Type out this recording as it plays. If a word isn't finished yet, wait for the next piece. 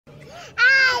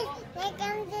Hi!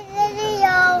 Welcome to the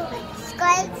video.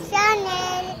 Subscribe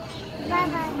channel.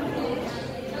 Bye-bye.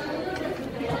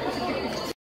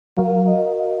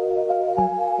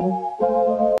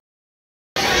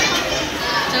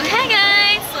 So, hi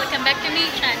guys! Welcome back to my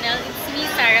channel. It's me,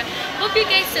 Sarah. Hope you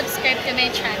guys subscribe to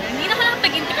my channel. Hindi na ko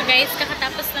nakapag-intro guys.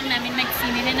 Kakatapos lang namin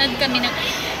mag-sine. Nanood kami ng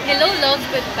Hello, Love,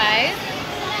 Goodbye.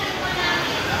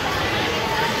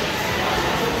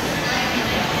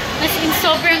 As in,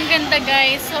 sobrang ganda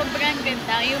guys. Sobrang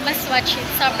ganda. You must watch it.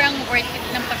 Sobrang worth it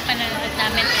ng pagpanood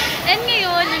namin. And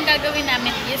ngayon, ang gagawin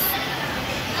namin is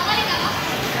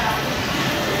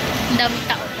daming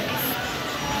tao guys.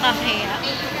 Pakaya.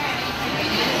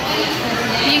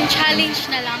 Yung challenge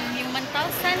na lang. Yung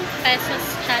 1,000 pesos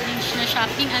challenge na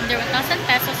shopping under 1,000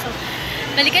 pesos. So,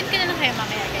 balikan ko na lang kayo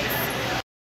mamaya guys.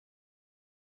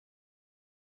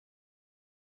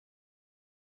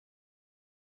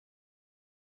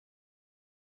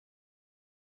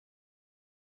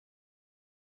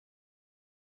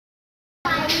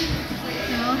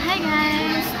 Hi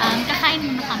guys! Kakain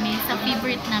muna kami sa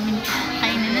favorite namin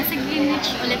kainan. Nasa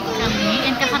Greenwich ulit kami.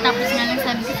 And kakatapos nga lang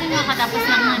sabi kasi kakatapos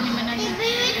lang namin manood ng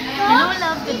Hello,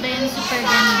 Love, Goodbye and super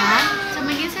ganda. So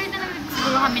mag-insert na lang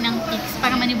siguro kami ng tips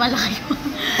para maniwala kayo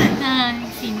na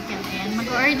sine kami. Ayan,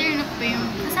 mag-order na po yung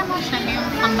kasama ko siya yung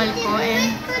kambal ko.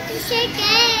 And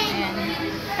ayan.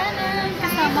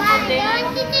 Kasama ko din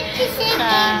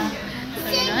sa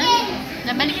so yun.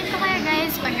 Nabalikin ko kaya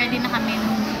guys pag ready na kami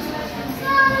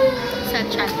sa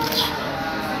challenge.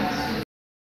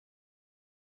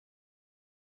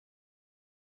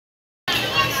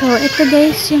 So, ito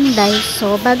guys yung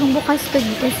Daiso. Bagong bukas to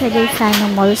dito sa Daiso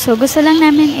Mall. So, gusto lang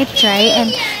namin i-try and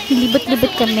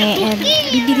libot-libot kami and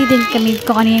bibili din kami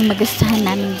kung ano yung magustuhan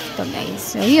namin dito guys.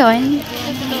 So, yun.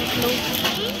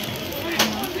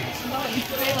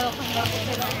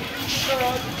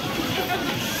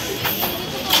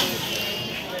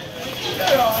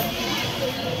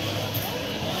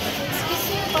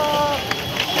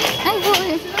 Ay,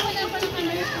 boy.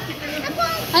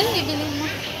 Ano bibili mo?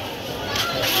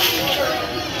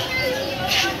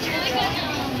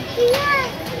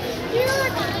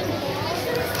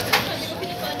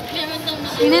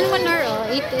 Tingnan mo, Nor, oh.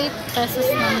 88 pesos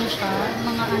naman siya.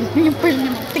 Mga ano, yung pearl na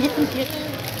matigit-tigit.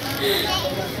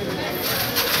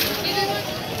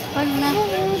 Pag na.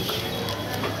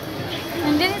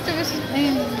 And then, ito gusto,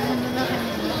 ayun, ano na kayo.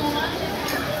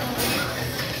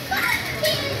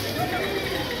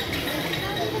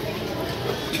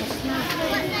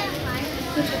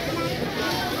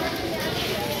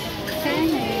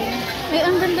 Ay,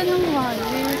 ang ganda ng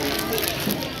wallet.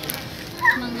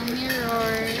 Mga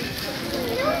mirror.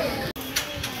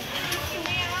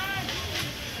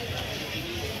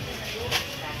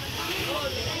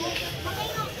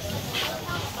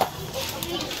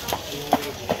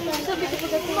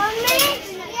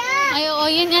 Ay, oo,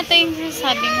 yun yata yung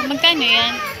sabi mo. Magkano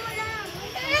yan?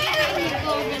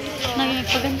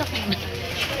 Nagpaganda ko.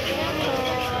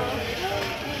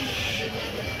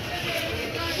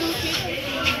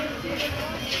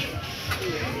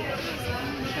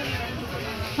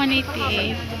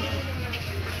 188.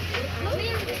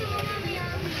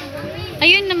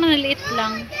 Ayun na maliit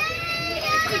lang.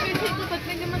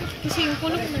 Kasi yung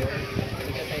kulog na.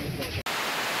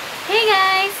 Hey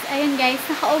guys! Ayun guys,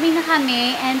 nakauwi na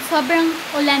kami and sobrang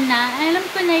ulan na. Alam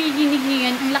ko narinig niyo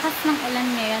yun, ang lakas ng ulan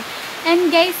ngayon. And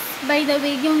guys, by the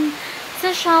way, yung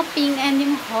sa shopping and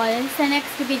yung haul, sa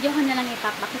next video ko na lang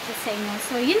ipapakita sa inyo.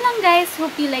 So yun lang guys,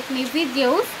 hope you like my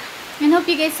videos. And hope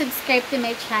you guys subscribe to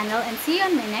my channel and see you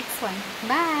on my next one.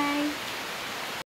 Bye!